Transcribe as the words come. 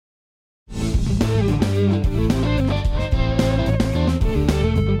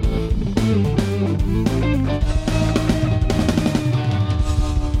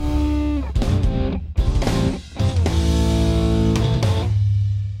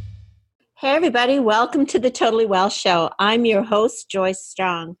Hey, everybody, welcome to the Totally Well Show. I'm your host, Joyce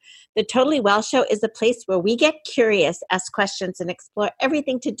Strong. The Totally Well Show is a place where we get curious, ask questions, and explore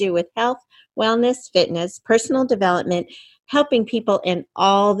everything to do with health, wellness, fitness, personal development, helping people in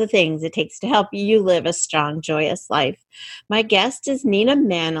all the things it takes to help you live a strong, joyous life. My guest is Nina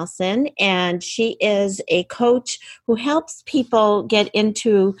Manolson, and she is a coach who helps people get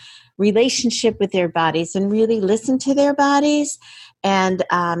into relationship with their bodies and really listen to their bodies and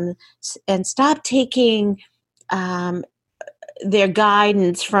stop taking their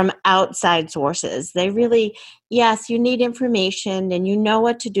guidance from outside sources. They really, yes, you need information and you know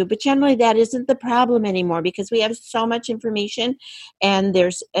what to do, but generally that isn't the problem anymore because we have so much information and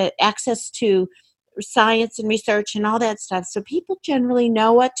there's access to science and research and all that stuff. So people generally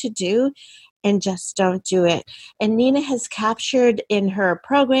know what to do and just don't do it. And Nina has captured in her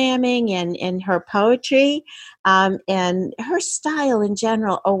programming and in her poetry and her style in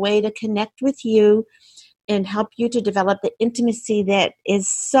general a way to connect with you and help you to develop the intimacy that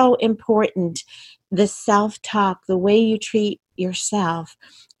is so important, the self-talk, the way you treat yourself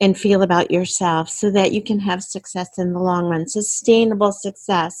and feel about yourself so that you can have success in the long run, sustainable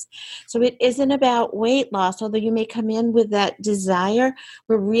success. So it isn't about weight loss, although you may come in with that desire.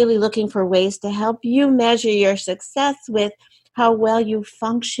 We're really looking for ways to help you measure your success with how well you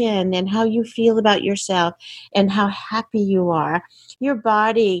function and how you feel about yourself and how happy you are. Your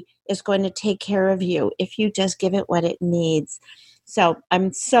body is going to take care of you if you just give it what it needs. So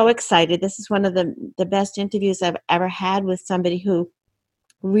I'm so excited. This is one of the best interviews I've ever had with somebody who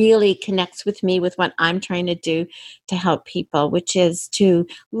really connects with me with what I'm trying to do to help people, which is to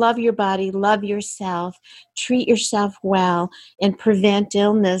love your body, love yourself, treat yourself well, and prevent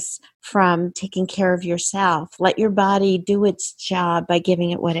illness from taking care of yourself. Let your body do its job by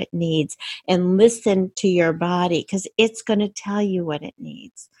giving it what it needs and listen to your body because it's going to tell you what it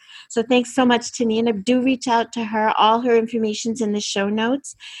needs. So thanks so much to Nina. Do reach out to her. All her information's in the show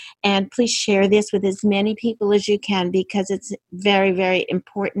notes. And please share this with as many people as you can because it's very, very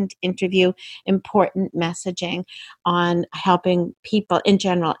important interview, important messaging on helping people in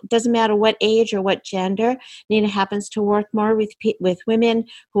general. It doesn't matter what age or what gender. Nina happens to work more with women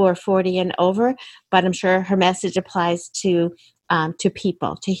who are 40 and over, but I'm sure her message applies to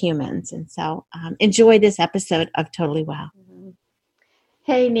people, to humans. And so enjoy this episode of Totally Well.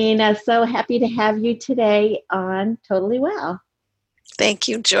 Hey, Nina, so happy to have you today on Totally Well. Thank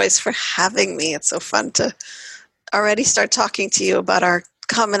you, Joyce, for having me. It's so fun to already start talking to you about our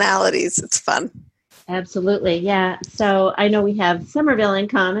commonalities. It's fun. Absolutely, yeah. So I know we have Somerville in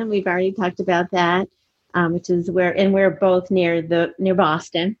common. We've already talked about that, which is we're both near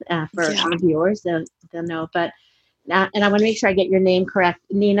Boston for our viewers. They'll know. But and I want to make sure I get your name correct.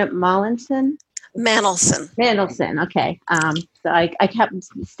 Nina Manolson. Manolson. Okay. So I kept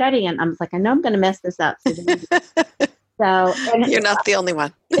studying and I was like, I know I'm going to mess this up. So you're not the only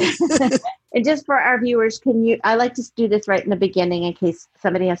one. And just for our viewers, I like to do this right in the beginning in case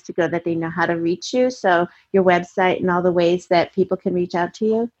somebody has to go that they know how to reach you. So your website and all the ways that people can reach out to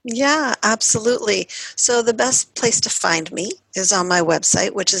you. Yeah, absolutely. So the best place to find me is on my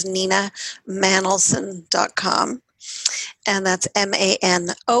website, which is ninamanolson.com. And that's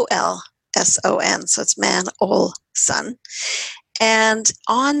Manolson. So it's Manolson. And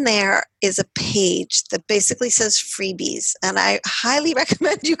on there is a page that basically says freebies. And I highly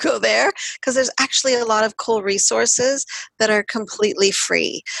recommend you go there because there's actually a lot of cool resources that are completely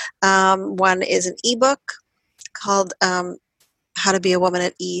free. One is an ebook called How to Be a Woman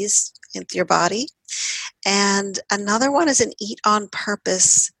at Ease with Your Body. And another one is an Eat on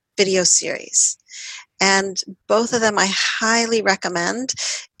Purpose video series. And both of them I highly recommend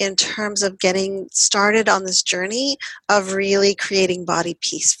in terms of getting started on this journey of really creating body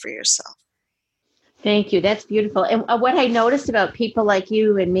peace for yourself. Thank you. That's beautiful. And what I noticed about people like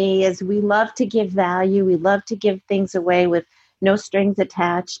you and me is we love to give value. We love to give things away with no strings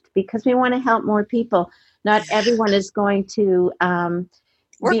attached because we want to help more people. Not everyone is going to work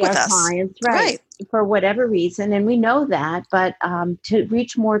be with our us. Clients, right? For whatever reason. And we know that. But to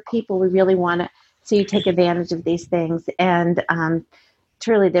reach more people, we really want to see you take advantage of these things. And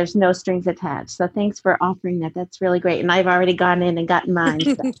truly, there's no strings attached. So thanks for offering that. That's really great. And I've already gone in and gotten mine.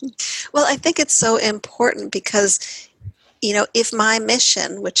 So. Well, I think it's so important because, if my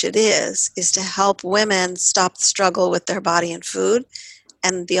mission, which it is to help women stop the struggle with their body and food,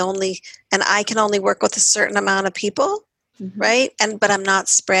 and I can only work with a certain amount of people, right? But I'm not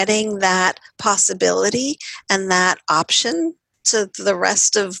spreading that possibility and that option to the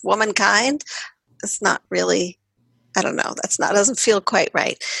rest of womankind. It's not really, I don't know, doesn't feel quite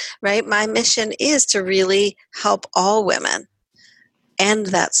right? My mission is to really help all women. end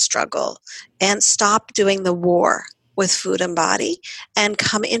that struggle and stop doing the war with food and body and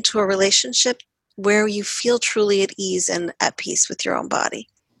come into a relationship where you feel truly at ease and at peace with your own body.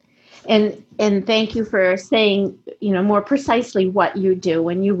 And thank you for saying, more precisely what you do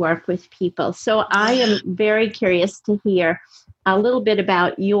when you work with people. So I am very curious to hear a little bit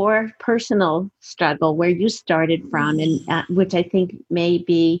about your personal struggle, where you started from, and which I think may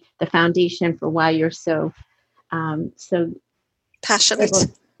be the foundation for why you're so passionate.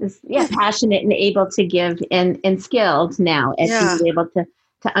 Passionate and able to give, and skilled now at being able to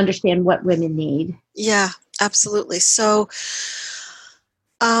understand what women need. Yeah, absolutely. So,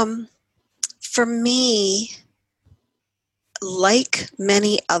 for me, like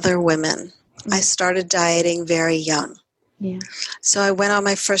many other women, I started dieting very young. Yeah. So I went on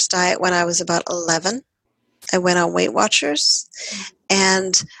my first diet when I was about 11. I went on Weight Watchers,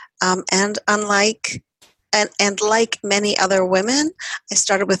 and unlike like many other women, I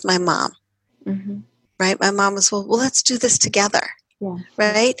started with my mom. Mm-hmm. Right? My mom was, well, let's do this together. Yeah.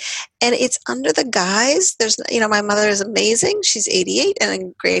 Right? And it's under the guise, there's, my mother is amazing. She's 88 and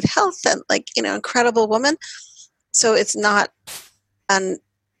in great health and incredible woman. So it's not an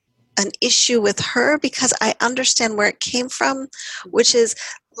issue with her, because I understand where it came from, which is,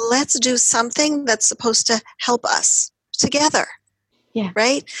 let's do something that's supposed to help us together. Yeah.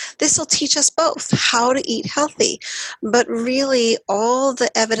 Right? This will teach us both how to eat healthy. But really, all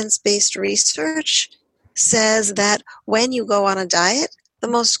the evidence-based research says that when you go on a diet, the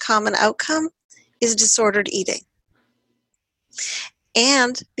most common outcome is disordered eating.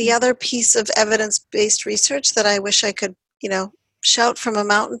 And the other piece of evidence-based research that I wish I could, shout from a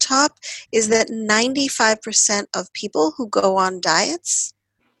mountaintop is that 95% of people who go on diets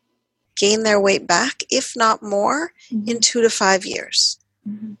gain their weight back, if not more, in 2 to 5 years.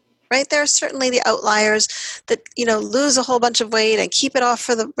 Mm-hmm. Right? There are certainly the outliers that, lose a whole bunch of weight and keep it off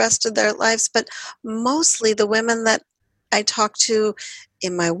for the rest of their lives. But mostly the women that I talk to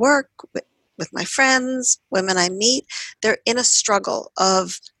in my work, with my friends, women I meet, they're in a struggle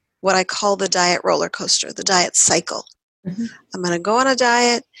of what I call the diet roller coaster, the diet cycle. Mm-hmm. I'm going to go on a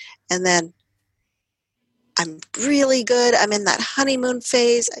diet, and then I'm really good. I'm in that honeymoon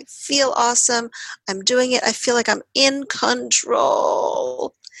phase. I feel awesome. I'm doing it. I feel like I'm in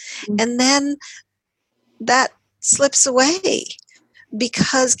control. Mm-hmm. And then that slips away,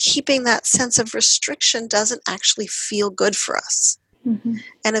 because keeping that sense of restriction doesn't actually feel good for us. Mm-hmm.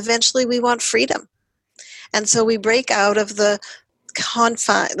 And eventually we want freedom. And so we break out of the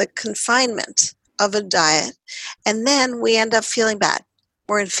confinement of a diet, and then we end up feeling bad.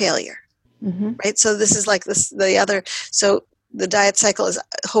 We're in failure. Mm-hmm. Right? So this is like this, so the diet cycle is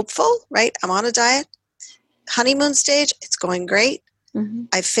hopeful, right? I'm on a diet. Honeymoon stage, it's going great. Mm-hmm.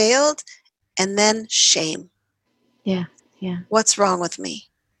 I failed. And then shame. Yeah. Yeah. What's wrong with me?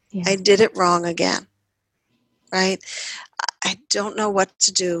 Yeah. I did it wrong again. Right? I don't know what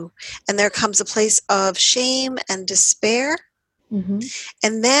to do. And there comes a place of shame and despair. Mm-hmm.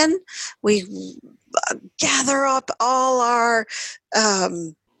 And then we gather up all our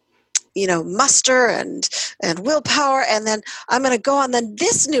muster and willpower, and then I'm going to go on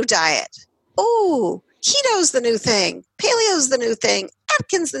this new diet. Oh, keto's the new thing. Paleo's the new thing.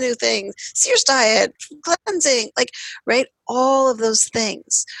 Atkins the new thing. Sears diet, cleansing, right? All of those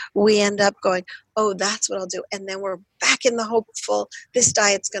things. We end up going, oh, that's what I'll do. And then we're back in the hopeful, this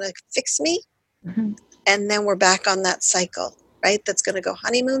diet's going to fix me. Mm-hmm. And then we're back on that cycle, right? That's going to go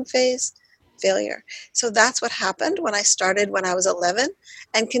honeymoon phase, failure. So that's what happened when I started when I was 11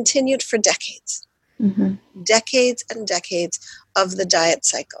 and continued for decades. Mm-hmm. Decades and decades of the diet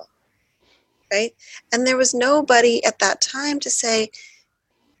cycle, right? And there was nobody at that time to say,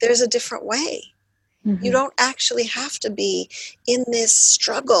 there's a different way. Mm-hmm. You don't actually have to be in this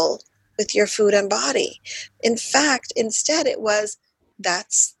struggle with your food and body. In fact, instead it was,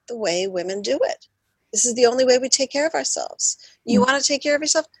 that's the way women do it. This is the only way we take care of ourselves. You want to take care of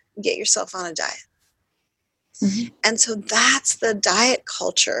yourself? Get yourself on a diet. Mm-hmm. And so that's the diet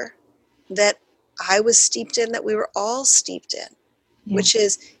culture that I was steeped in, that we were all steeped in, which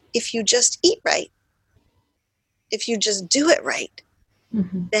is, if you just eat right, if you just do it right,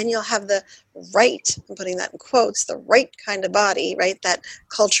 mm-hmm. then you'll have the right, I'm putting that in quotes, the right kind of body, right? That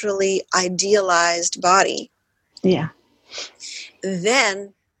culturally idealized body. Yeah.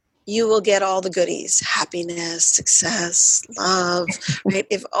 Then you will get all the goodies, happiness, success, love, right?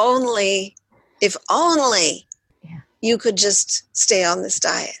 If only you could just stay on this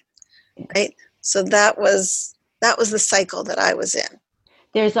diet, right? So that was the cycle that I was in.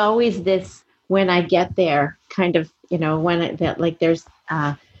 There's always this, when I get there, kind of, there's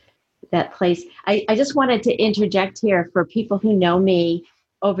that place. I just wanted to interject here for people who know me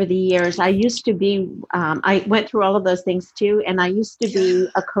over the years. I used to be, I went through all of those things too. And I used to be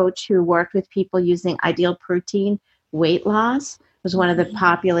a coach who worked with people using ideal protein weight loss. It was one of the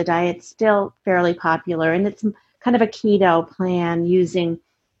popular diets, still fairly popular. And it's kind of a keto plan using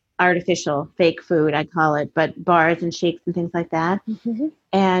artificial fake food, I call it, but bars and shakes and things like that. Mm-hmm.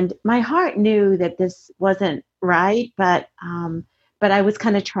 And my heart knew that this wasn't right, but I was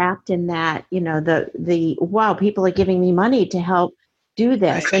kind of trapped in that, the wow, people are giving me money to help do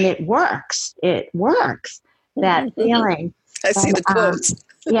this, Right. and it works. It works. That feeling. I see the quotes.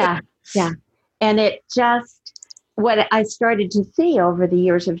 Yeah, yeah, and it just what I started to see over the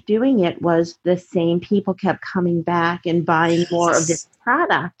years of doing it was the same people kept coming back and buying more of this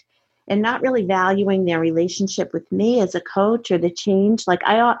product and not really valuing their relationship with me as a coach or the change. Like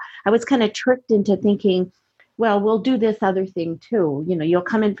I was kind of tricked into thinking, well, we'll do this other thing too. You'll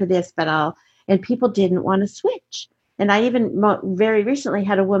come in for this, and people didn't want to switch. And I even very recently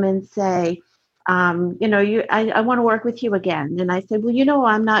had a woman say, I want to work with you again. And I said, well,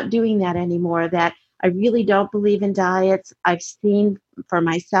 I'm not doing that anymore. That I really don't believe in diets. I've seen for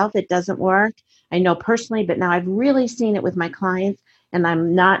myself it doesn't work. I know personally, but now I've really seen it with my clients, and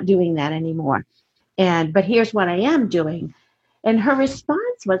I'm not doing that anymore. But here's what I am doing. And her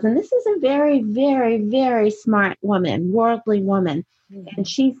response was, and this is a very, very, very smart woman, worldly woman. Mm-hmm. And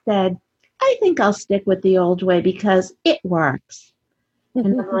she said, I think I'll stick with the old way because it works.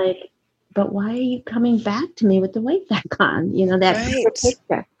 And I'm like, but why are you coming back to me with the weight back on? That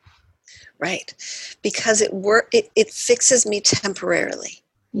picture. Right. Because it fixes me temporarily.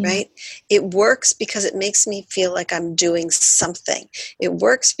 Yeah. Right? It works because it makes me feel like I'm doing something. It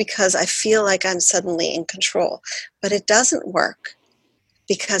works because I feel like I'm suddenly in control. But it doesn't work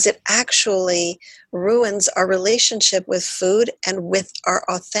because it actually ruins our relationship with food and with our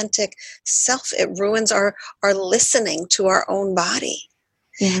authentic self. It ruins our listening to our own body.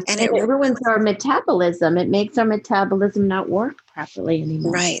 Yeah. And it ruins our metabolism. It makes our metabolism not work properly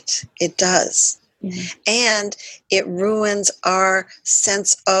anymore. Right. It does. Yeah. And it ruins our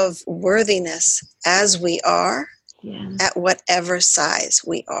sense of worthiness as we are, at whatever size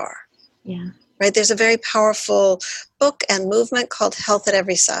we are. Yeah. Right? There's a very powerful book and movement called Health at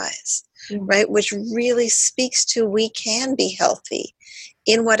Every Size, right? Which really speaks to we can be healthy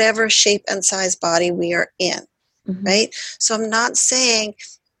in whatever shape and size body we are in. Mm-hmm. Right? So I'm not saying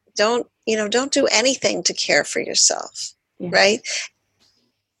don't do anything to care for yourself. Yeah. Right?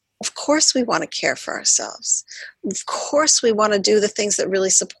 Of course we want to care for ourselves. Of course we want to do the things that really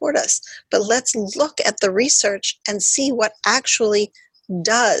support us. But let's look at the research and see what actually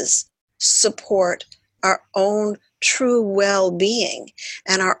does support our own true well-being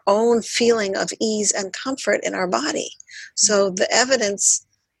and our own feeling of ease and comfort in our body. So the evidence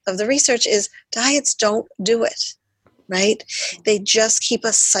of the research is diets don't do it, right? They just keep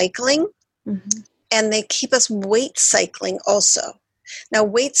us cycling, and they keep us weight cycling also. Now,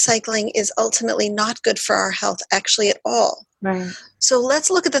 weight cycling is ultimately not good for our health actually at all. Right. So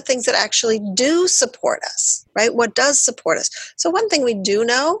let's look at the things that actually do support us, right? What does support us? So one thing we do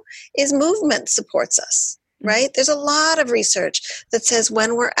know is movement supports us, right? There's a lot of research that says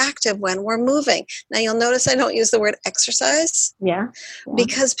when we're active, when we're moving. Now, you'll notice I don't use the word exercise. Yeah.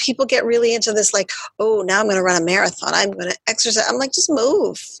 Because people get really into this like, oh, now I'm going to run a marathon. I'm going to exercise. I'm like, just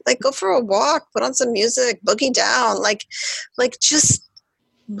move. Like, go for a walk. Put on some music. Boogie down. Like just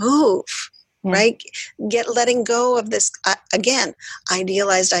move. Yeah. Right? Letting go of this, again,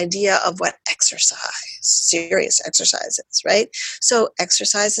 idealized idea of what serious exercise is, right? So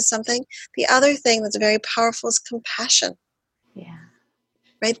exercise is something. The other thing that's very powerful is compassion. Yeah.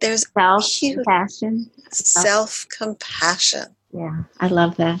 Right? There's self-compassion. Self-compassion. Yeah, I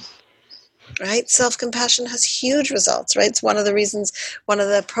love that. Right? Self-compassion has huge results, right? It's one of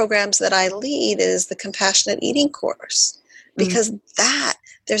the programs that I lead is the Compassionate Eating course. Because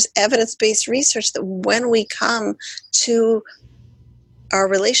there's evidence-based research that when we come to our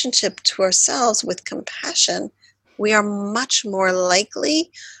relationship to ourselves with compassion, we are much more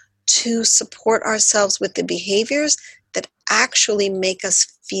likely to support ourselves with the behaviors that actually make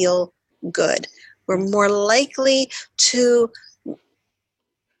us feel good. We're more likely to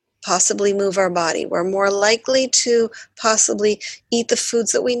possibly move our body. We're more likely to possibly eat the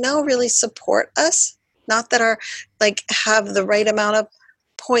foods that we know really support us. Not that have the right amount of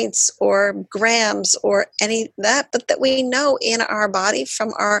points or grams or any that, but that we know in our body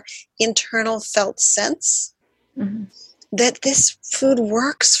from our internal felt sense that this food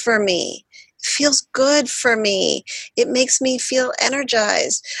works for me. It feels good for me. It makes me feel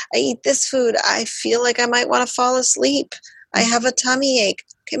energized. I eat this food. I feel like I might want to fall asleep. I have a tummy ache.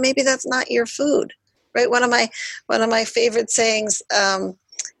 Okay, maybe that's not your food, right? One of my favorite sayings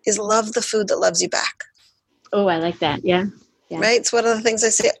is love the food that loves you back. Oh, I like that. Yeah. Yeah. Right? It's one of the things I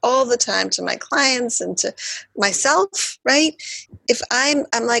say all the time to my clients and to myself, right? If I'm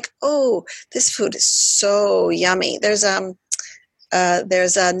like, oh, this food is so yummy. There's a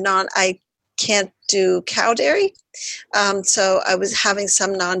I can't do cow dairy. So I was having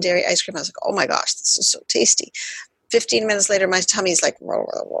some non-dairy ice cream. I was like, oh my gosh, this is so tasty. 15 minutes later, my tummy's like, roar,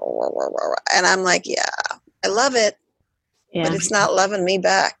 roar, roar, roar, roar. And I'm like, yeah, I love it, but it's not loving me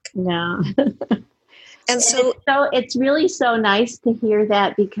back. No. And so it's really so nice to hear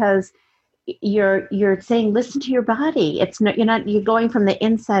that, because you're saying, listen to your body. It's not, you're going from the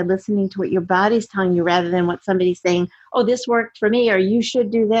inside, listening to what your body's telling you, rather than what somebody's saying, oh, this worked for me, or you should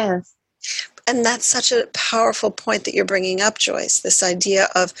do this. And that's such a powerful point that you're bringing up, Joyce, this idea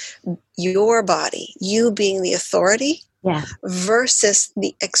of your body, you being the authority, versus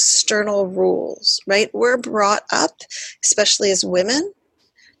the external rules, right? We're brought up, especially as women,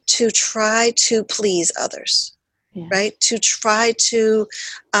 to try to please others, right? To try to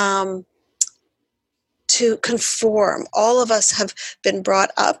conform. All of us have been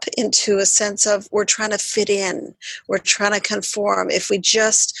brought up into a sense of we're trying to fit in. We're trying to conform. If we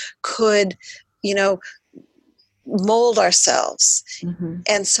just could, mold ourselves. Mm-hmm.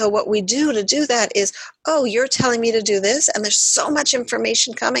 And so what we do to do that is, oh, you're telling me to do this, and there's so much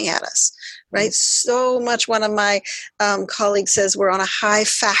information coming at us, right? Mm-hmm. So much. One of my colleagues says we're on a high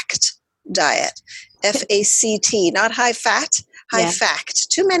fact diet, FACT, not high fat, high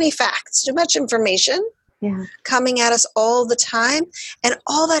fact. Too many facts, too much information coming at us all the time. And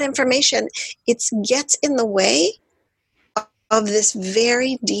all that information, it gets in the way of this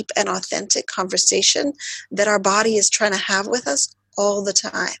very deep and authentic conversation that our body is trying to have with us all the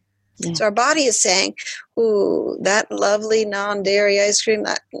time. Yeah. So our body is saying, ooh, that lovely non-dairy ice cream,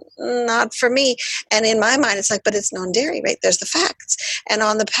 not for me. And in my mind, it's like, but it's non-dairy, right? There's the facts. And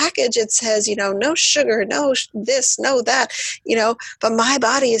on the package, it says, no sugar, no this, no that, but my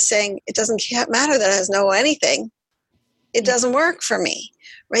body is saying, it doesn't matter that it has no anything. It doesn't work for me.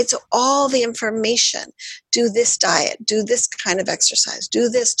 Right? So all the information, do this diet, do this kind of exercise, do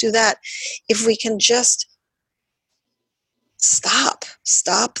this, do that. If we can just stop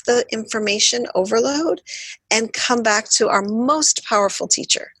the information overload and come back to our most powerful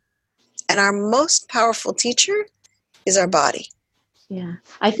teacher. And our most powerful teacher is our body. Yeah.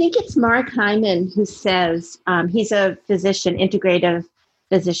 I think it's Mark Hyman who says, he's a physician, integrative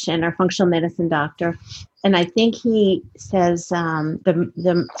physician or functional medicine doctor. And I think he says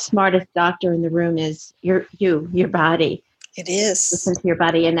the smartest doctor in the room is your body. It is. Listen to your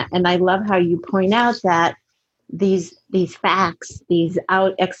body. And I love how you point out that these facts, these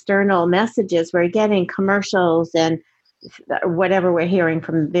external messages we're getting, commercials and whatever we're hearing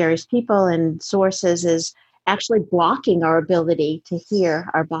from various people and sources, is actually blocking our ability to hear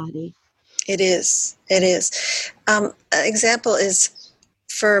our body. It is. An example is,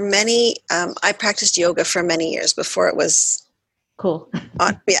 for many, I practiced yoga for many years before it was cool.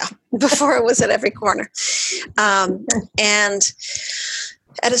 Before it was at every corner. And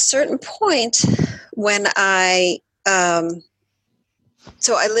at a certain point when so I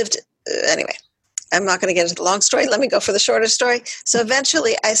lived, anyway, I'm not going to get into the long story. Let me go for the shorter story. So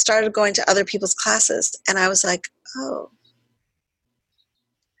eventually I started going to other people's classes, and I was like, oh,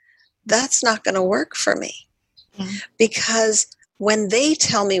 that's not going to work for me. Yeah. Because when they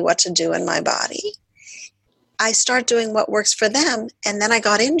tell me what to do in my body, I start doing what works for them, and then I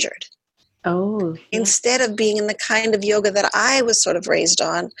got injured. Oh. Yeah. Instead of being in the kind of yoga that I was sort of raised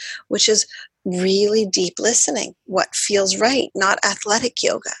on, which is really deep listening, what feels right, not athletic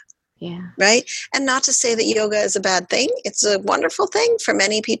yoga. Yeah. Right? And not to say that yoga is a bad thing. It's a wonderful thing for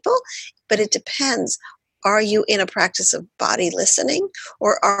many people, but it depends. Are you in a practice of body listening,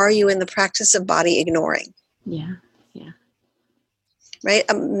 or are you in the practice of body ignoring? Yeah. Right?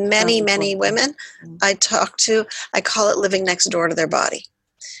 Many women I talk to, I call it living next door to their body.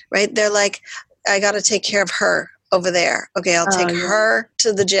 Right? They're like, I got to take care of her over there. Okay, I'll take her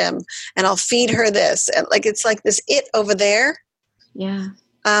to the gym and I'll feed her this. And it's like this it over there. Yeah.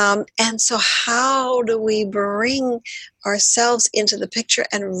 And so how do we bring ourselves into the picture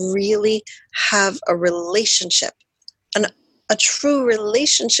and really have a relationship, a true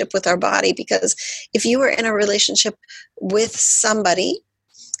relationship with our body? Because if you were in a relationship with somebody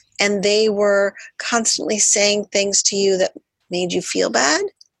and they were constantly saying things to you that made you feel bad,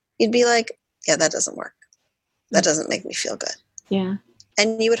 you'd be like, yeah, that doesn't work. That doesn't make me feel good. Yeah.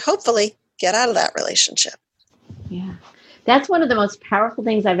 And you would hopefully get out of that relationship. Yeah. That's one of the most powerful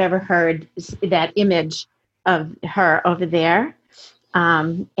things I've ever heard, is that image of her over there.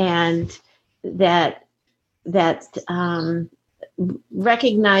 and that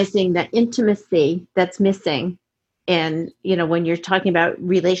recognizing the intimacy that's missing. And, when you're talking about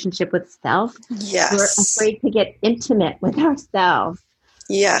relationship with self, we're Yes. afraid to get intimate with ourselves.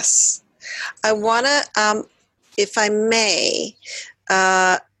 Yes. I want to, if I may,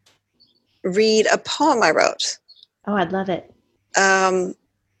 read a poem I wrote. Oh, I'd love it. And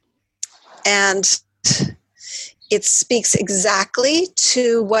it speaks exactly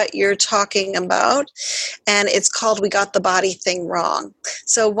to what you're talking about. And it's called We Got the Body Thing Wrong.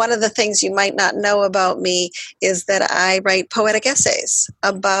 So one of the things you might not know about me is that I write poetic essays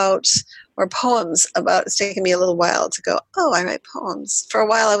about, or poems about, it's taken me a little while to go, oh, I write poems. For a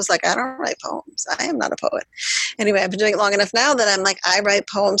while I was like, I don't write poems. I am not a poet. Anyway, I've been doing it long enough now that I'm like, I write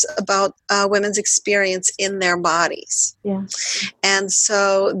poems about women's experience in their bodies. Yeah. And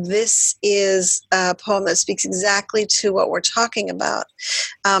so this is a poem that speaks exactly to what we're talking about.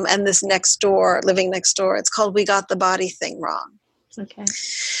 And this next door, living next door, it's called We Got the Body Thing Wrong. Okay.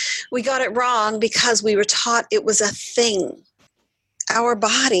 We got it wrong because we were taught it was a thing. Our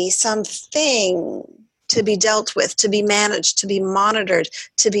body, something to be dealt with, to be managed, to be monitored,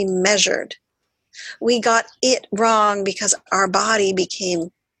 to be measured. We got it wrong because our body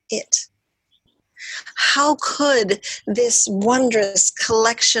became it. How could this wondrous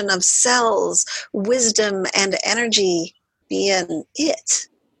collection of cells, wisdom, and energy be an it?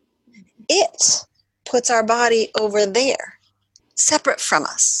 It puts our body over there, separate from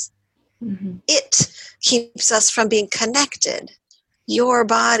us. Mm-hmm. It keeps us from being connected. Your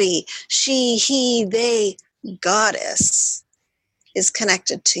body, she, he, they, goddess, is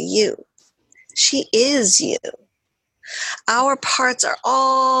connected to you. She is you. Our parts are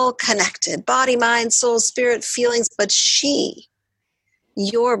all connected, body, mind, soul, spirit, feelings, but she,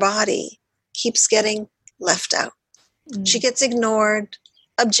 your body, keeps getting left out. Mm. She gets ignored,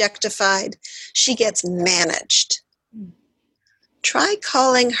 objectified. She gets managed. Mm. Try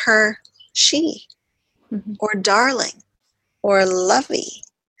calling her she, or darling, or lovey,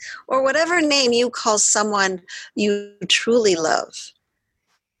 or whatever name you call someone you truly love.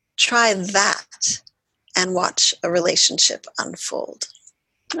 Try that and watch a relationship unfold.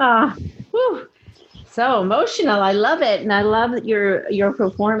 Ah, so emotional. I love it. And I love your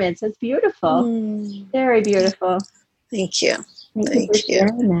performance. It's beautiful. Very beautiful. Thank you. Thank you for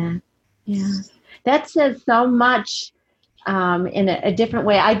sharing that. Yeah. That says so much in a different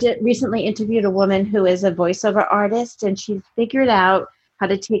way. I recently interviewed a woman who is a voiceover artist, and she's figured out how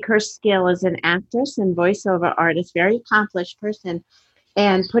to take her skill as an actress and voiceover artist, very accomplished person,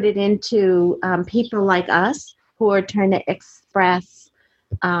 and put it into people like us who are trying to express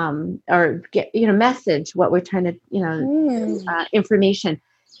or get, message what we're trying to, information.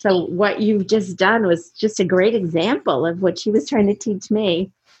 So what you've just done was just a great example of what she was trying to teach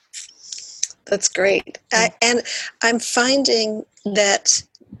me. That's great. And I'm finding that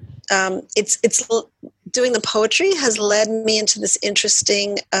it's doing the poetry has led me into this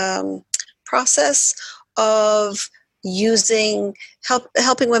interesting process of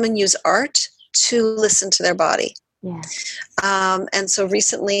helping women use art to listen to their body. Yeah. And so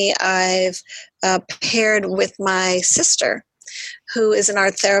recently I've paired with my sister, who is an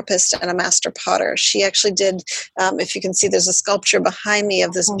art therapist and a master potter. She actually did, if you can see, there's a sculpture behind me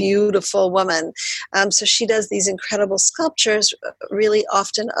of this beautiful woman. So she does these incredible sculptures, really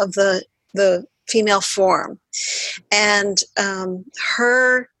often of the female form. And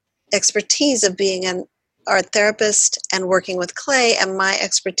her expertise of being an art therapist and working with clay, and my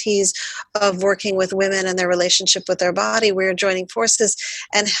expertise of working with women and their relationship with their body, we're joining forces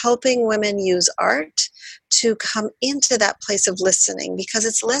and helping women use art to come into that place of listening, because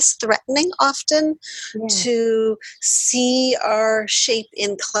it's less threatening often to see our shape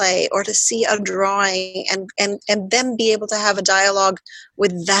in clay or to see a drawing and then be able to have a dialogue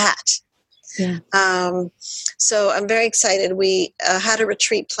with that. Yeah. So I'm very excited. We had a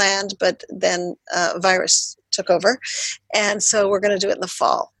retreat planned, but then virus took over. And so we're going to do it in the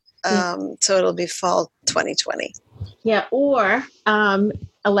fall. So it'll be fall 2020. Yeah, or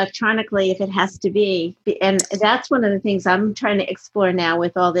electronically if it has to be. And that's one of the things I'm trying to explore now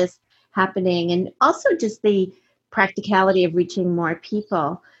with all this happening, and also just the practicality of reaching more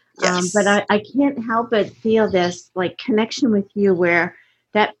people. Yes. But I can't help but feel this like connection with you where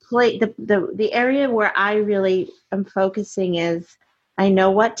that the area where I really am focusing is I know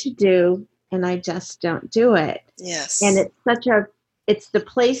what to do and I just don't do it. Yes. And it's the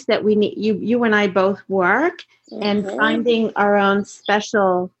place that we need you and I both work, and finding our own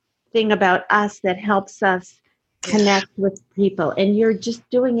special thing about us that helps us connect with people. And you're just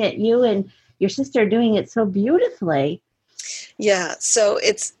doing it, you and your sister are doing it so beautifully. Yeah, so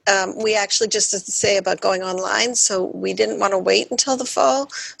it's we actually, just to say about going online, so we didn't want to wait until the fall,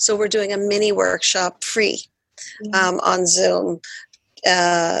 so we're doing a mini workshop free Yeah. on Zoom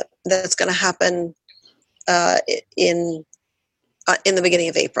that's going to happen uh, in in the beginning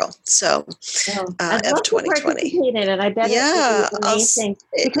of April, so Oh, I'd of love to 2020. participate in it. I bet it would be Yeah, amazing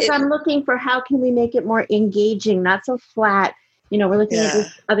because it I'm looking for how can we make it more engaging, not so flat. We're looking at this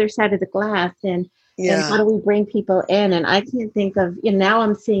yeah, other side of the glass, and how yeah, do we bring people in? And I can't think of, now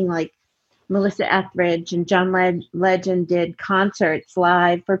I'm seeing like Melissa Etheridge and John Legend did concerts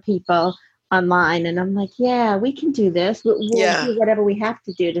live for people online. And I'm like, yeah, we can do this. We'll yeah. do whatever we have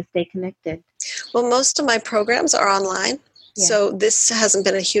to do to stay connected. Well, most of my programs are online. Yeah. So this hasn't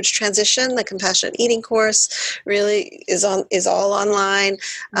been a huge transition. The compassionate eating course really is all online.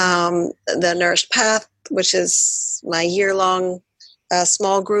 The Nourished Path, which is my year-long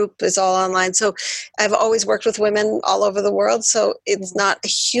small group, is all online. So I've always worked with women all over the world. So it's not a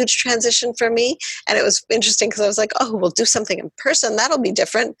huge transition for me. And it was interesting because I was like, oh, we'll do something in person. That'll be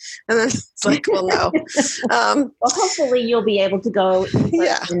different. And then it's like, well, no. Well, hopefully you'll be able to go in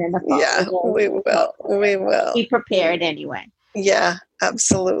Yeah, person in the fall. yeah, we will. We will. Be prepared anyway. Yeah,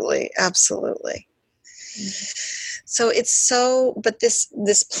 absolutely, absolutely. So but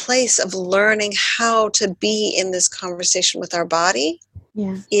this place of learning how to be in this conversation with our body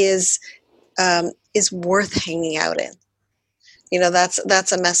Yeah. is worth hanging out in.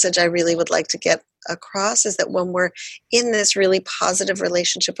 That's a message I really would like to get across, is that when we're in this really positive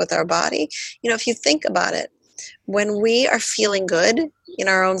relationship with our body, if you think about it, when we are feeling good in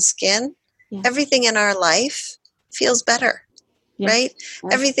our own skin, Yeah. everything in our life feels better. Yeah. Right?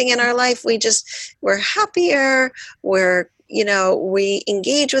 Everything in our life, we're happier, we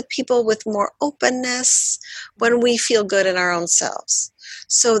engage with people with more openness when we feel good in our own selves.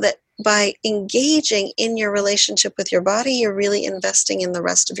 So that by engaging in your relationship with your body, you're really investing in the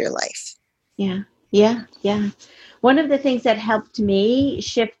rest of your life. Yeah. Yeah. Yeah. One of the things that helped me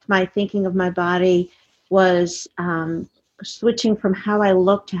shift my thinking of my body was switching from how I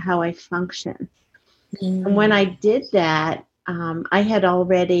look to how I function. And when I did that, I had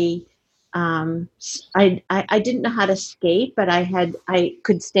already, I didn't know how to skate, but I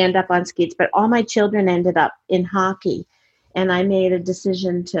could stand up on skates, but all my children ended up in hockey. And I made a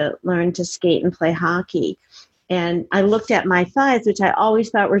decision to learn to skate and play hockey. And I looked at my thighs, which I always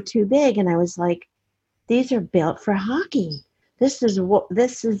thought were too big. And I was like, these are built for hockey. This is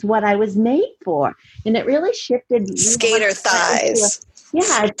what I was made for. And it really shifted. Skater thighs.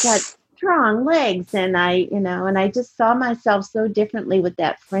 Yeah, it's got strong legs, and I just saw myself so differently with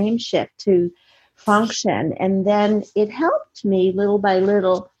that frame shift to function. And then it helped me little by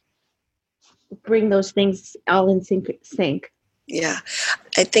little bring those things all in sync. Yeah,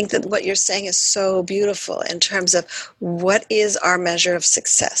 I think that what you're saying is so beautiful in terms of what is our measure of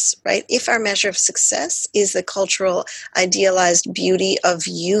success, right? If our measure of success is the cultural idealized beauty of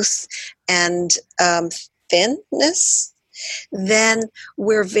youth and thinness, then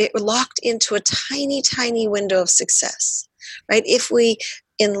we're locked into a tiny, tiny window of success, right? If we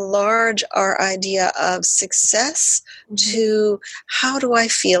enlarge our idea of success to how do I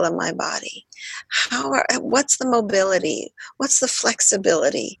feel in my body? What's the mobility? What's the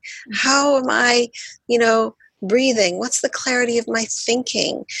flexibility? How am I, breathing? What's the clarity of my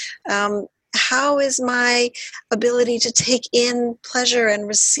thinking? How is my ability to take in pleasure and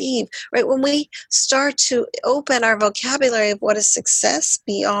receive, right? When we start to open our vocabulary of what is success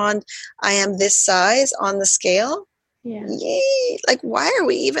beyond I am this size on the scale, yay, like why are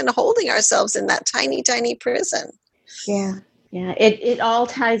we even holding ourselves in that tiny, tiny prison? Yeah. It all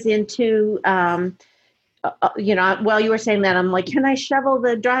ties into, while you were saying that, I'm like, can I shovel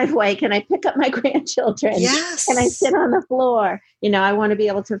the driveway? Can I pick up my grandchildren? Yes. Can I sit on the floor? I want to be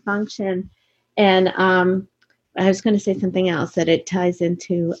able to function. And I was going to say something else that it ties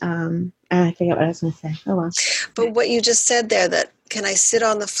into. I forget what I was going to say. Oh, well. But what you just said there, that can I sit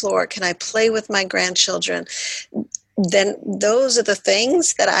on the floor? Can I play with my grandchildren? Then those are the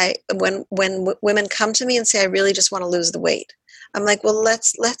things that when women come to me and say, I really just want to lose the weight, I'm like, well,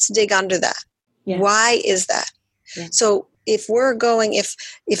 let's dig under that. Yeah. Why is that? Yeah. So if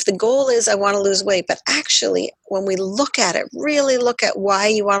the goal is I want to lose weight, but actually when we look at it, really look at why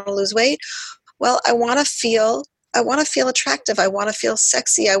you want to lose weight, well, I want to feel attractive. I want to feel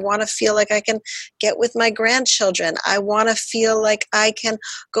sexy. I want to feel like I can get with my grandchildren. I want to feel like I can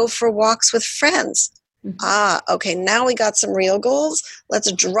go for walks with friends. Mm-hmm. Okay, now we got some real goals.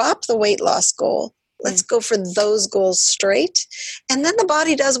 Let's drop the weight loss goal. Let's go for those goals straight. And then the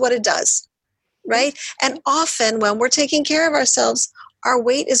body does what it does, right? And often when we're taking care of ourselves, our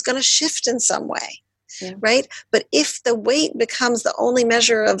weight is going to shift in some way. Yeah. right? But if the weight becomes the only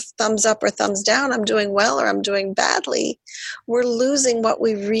measure of thumbs up or thumbs down, I'm doing well or I'm doing badly, we're losing what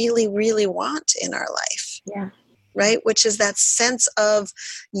we really, really want in our life. Yeah. Right? Which is that sense of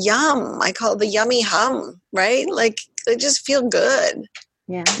yum. I call it the yummy hum, right? Like they just feel good.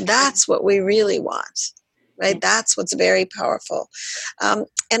 Yeah. That's what we really want, right? Yeah. That's what's very powerful.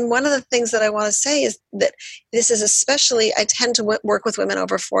 And one of the things that I want to say is that this is especially, I tend to work with women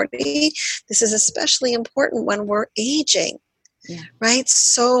over 40. This is especially important when we're aging, Yeah. right?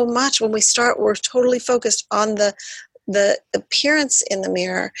 So much when we start, we're totally focused on the appearance in the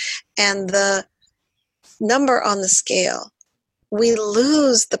mirror and the number on the scale. We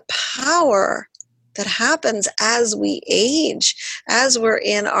lose the power that happens as we age, as we're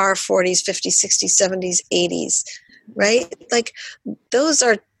in our 40s, 50s, 60s, 70s, 80s, right? Like those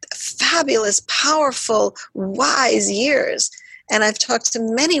are fabulous, powerful, wise years. And I've talked to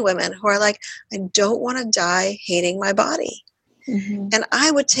many women who are like, I don't want to die hating my body. Mm-hmm. And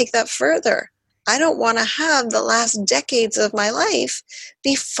I would take that further. I don't want to have the last decades of my life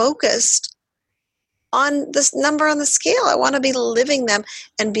be focused on this number on the scale. I want to be living them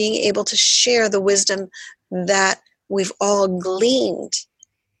and being able to share the wisdom that we've all gleaned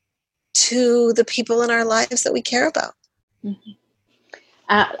to the people in our lives that we care about. Mm-hmm.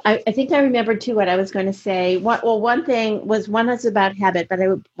 I think I remember too what I was going to say. One thing was about habit, but I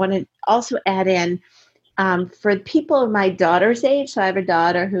would want to also add in for people of my daughter's age. So I have a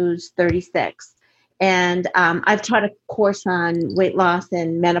daughter who's 36. And I've taught a course on weight loss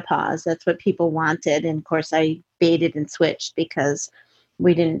and menopause. That's what people wanted. And of course, I baited and switched because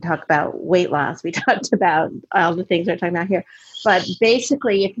we didn't talk about weight loss. We talked about all the things we're talking about here. But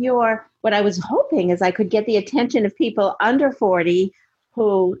basically, what I was hoping is I could get the attention of people under 40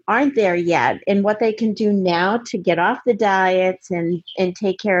 who aren't there yet and what they can do now to get off the diets and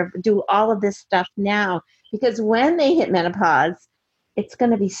take care of, do all of this stuff now. Because when they hit menopause, it's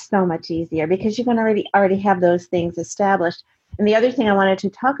going to be so much easier because you're going to already have those things established. And the other thing I wanted to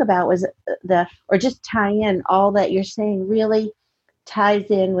talk about was or just tie in all that you're saying really ties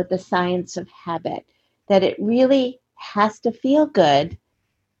in with the science of habit, that it really has to feel good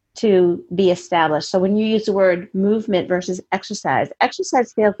to be established. So when you use the word movement versus exercise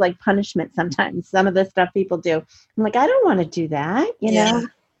feels like punishment sometimes. Some of the stuff people do. I'm like, I don't want to do that. You know,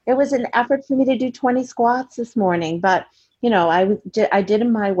 it was an effort for me to do 20 squats this morning, but I did it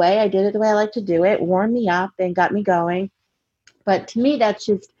my way. I did it the way I like to do it, warmed me up and got me going. But to me, that's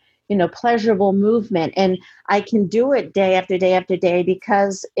just, pleasurable movement. And I can do it day after day after day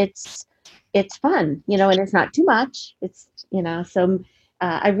because it's fun, and it's not too much. It's, so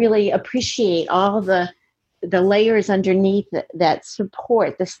I really appreciate all the layers underneath that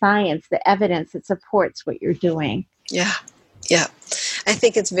support the science, the evidence that supports what you're doing. Yeah. Yeah. I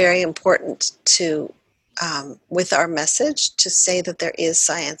think it's very important to, with our message, to say that there is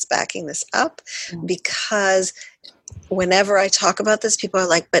science backing this up, because whenever I talk about this, people are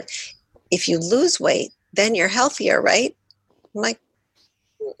like, but if you lose weight, then you're healthier, right? I'm like,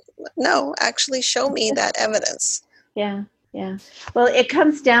 no, actually show me that evidence. Yeah. Yeah. Well, it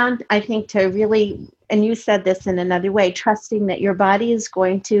comes down, I think, to really, and you said this in another way, trusting that your body is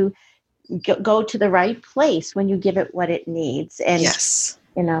going to go to the right place when you give it what it needs. And, yes.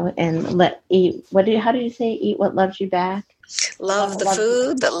 And how do you say, eat what loves you back? Love the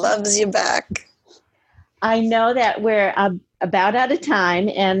food that loves you back. I know that we're about out of time.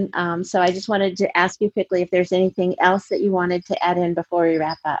 And so I just wanted to ask you quickly if there's anything else that you wanted to add in before we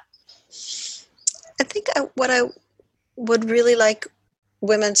wrap up. I think what I would really like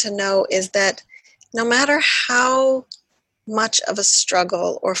women to know is that no matter how much of a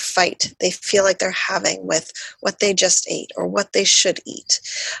struggle or fight they feel like they're having with what they just ate or what they should eat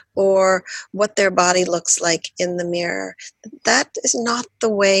or what their body looks like in the mirror, that is not the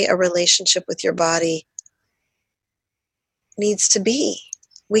way a relationship with your body needs to be.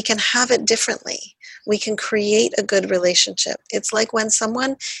 We can have it differently. We can create a good relationship. It's like when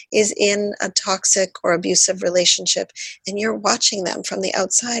someone is in a toxic or abusive relationship and you're watching them from the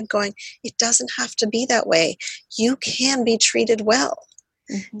outside going, it doesn't have to be that way. You can be treated well.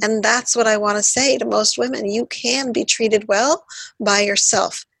 Mm-hmm. And that's what I want to say to most women. You can be treated well by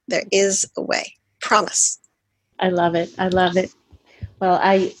yourself. There is a way. Promise. I love it. I love it. Well,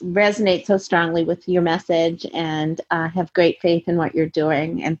 I resonate so strongly with your message and have great faith in what you're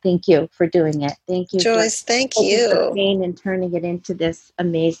doing. And thank you for doing it. Thank you, Joyce. Thank you. For pain and turning it into this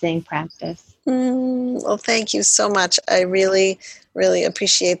amazing practice. Well, thank you so much. I really, really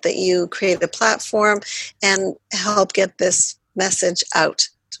appreciate that you create a platform and help get this message out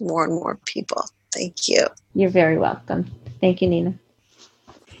to more and more people. Thank you. You're very welcome. Thank you, Nina.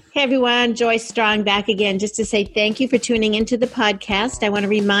 Hey everyone, Joyce Strong back again just to say thank you for tuning into the podcast. I want to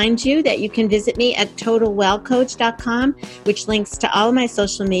remind you that you can visit me at totalwellcoach.com, which links to all of my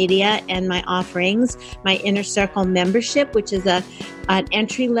social media and my offerings, my Inner Circle membership, which is an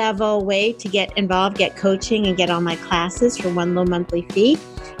entry-level way to get involved, get coaching, and get all my classes for one low monthly fee.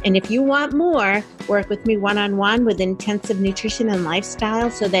 And if you want more, work with me one-on-one with intensive nutrition and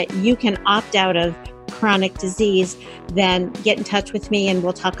lifestyle so that you can opt out of chronic disease, then get in touch with me and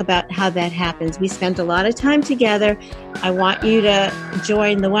we'll talk about how that happens. We spend a lot of time together. I want you to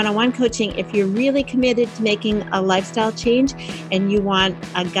join the one-on-one coaching if you're really committed to making a lifestyle change and you want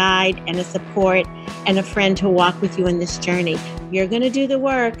a guide and a support and a friend to walk with you in this journey. You're going to do the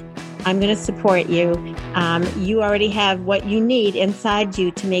work. I'm going to support you. You already have what you need inside you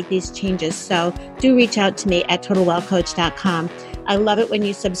to make these changes. So do reach out to me at totalwellcoach.com. I love it when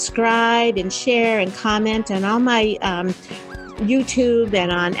you subscribe and share and comment on all my YouTube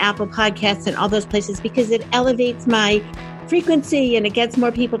and on Apple Podcasts and all those places because it elevates my frequency and it gets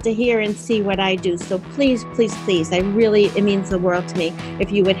more people to hear and see what I do. So please, please, please, it means the world to me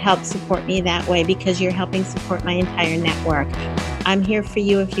if you would help support me that way because you're helping support my entire network. I'm here for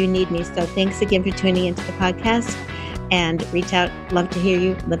you if you need me. So thanks again for tuning into the podcast and reach out. Love to hear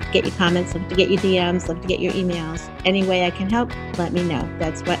you. Love to get your comments. Love to get your DMs. Love to get your emails. Any way I can help, let me know.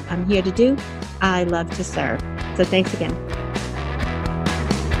 That's what I'm here to do. I love to serve. So thanks again.